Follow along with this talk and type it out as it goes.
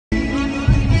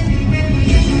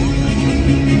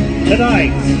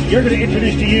Tonight, you're going to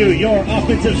introduce to you your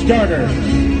offensive starter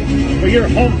for your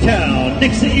hometown,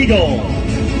 Nixa Eagles.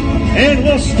 And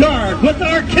we'll start with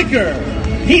our kicker.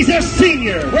 He's a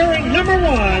senior, wearing number 1,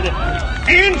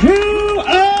 Andrew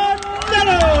Anello.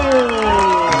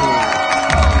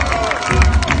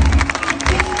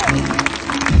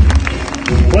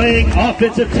 Playing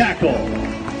offensive tackle,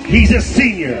 he's a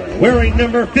senior, wearing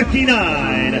number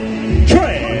 59,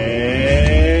 Trey.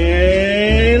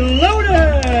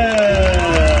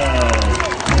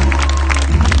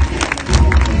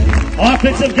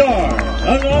 Offensive guard,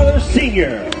 another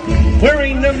senior,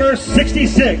 wearing number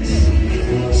 66,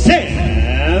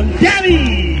 Sam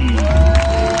Daddy.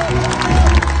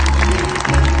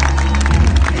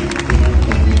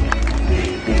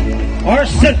 Our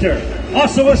center,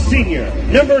 also a senior,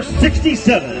 number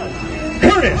 67,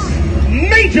 Curtis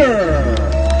Major.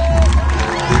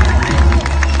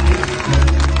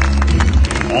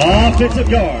 Offensive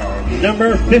guard,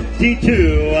 number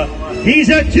 52, he's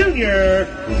a junior,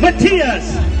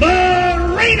 Matias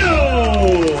Moreno.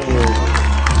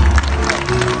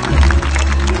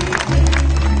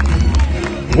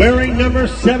 Wearing number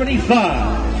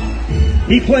 75,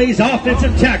 he plays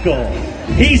offensive tackle.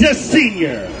 He's a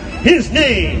senior. His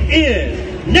name is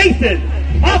Nathan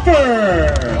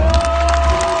Offer.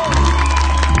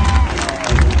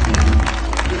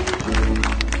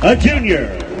 A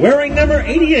junior, wearing number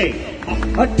 88,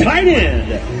 a tight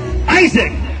end,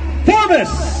 Isaac Forbes.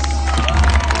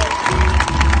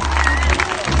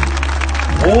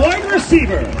 Wide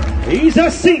receiver, he's a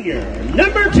senior,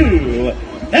 number 2,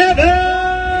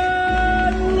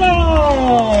 Evan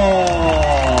Law.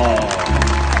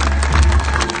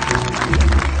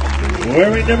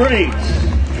 Wearing number 8,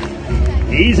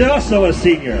 he's also a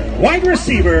senior, wide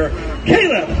receiver,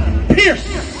 Caleb Pierce.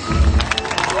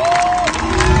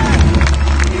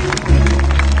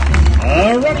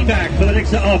 A running back for the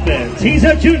Nixa offense, he's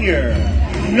a junior,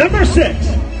 number 6,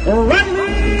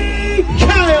 Riley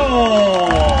Kyle.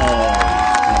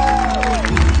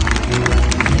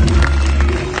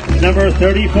 Number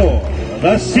 34,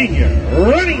 the senior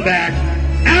running back,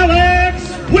 Alex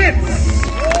Witz.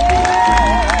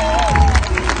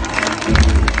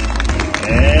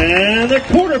 And the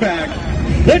quarterback,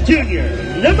 the junior,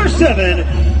 number 7,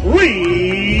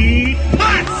 Reed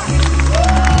Potts.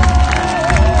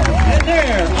 And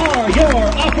there are your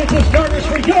offensive starters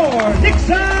for your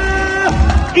Nixa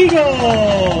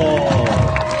Eagles.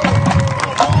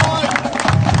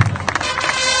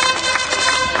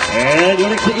 And your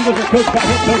Nixa Eagles are coached by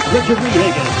head coach Richard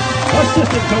Rehagen.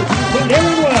 Assistant coaches include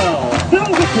Aaron Well, Phil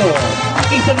Victor,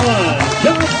 Ethan Lund,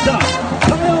 John Stock,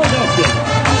 Kyle Nelson,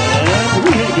 and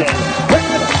Rehagen,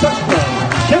 Brad Sushman,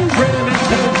 Shem Graham, and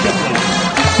Kevin Shipley.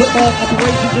 Football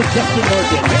operations is Justin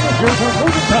Morgan. Managers are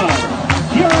Morgan Todd,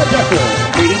 Kiara Decker,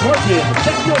 Brady Morgan,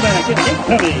 Seth Novak, and Nate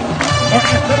Cummings. Our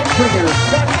athletic trainers,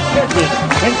 Scott Stedman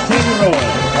and Sammy Roy.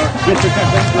 Our district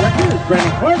athletic director is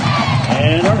Brandon Clark,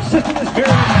 and our assistant is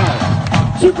Barry House.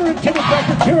 Superintendent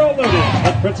Dr. Gerald Loden,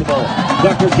 and Principal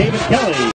Dr. David Kelly.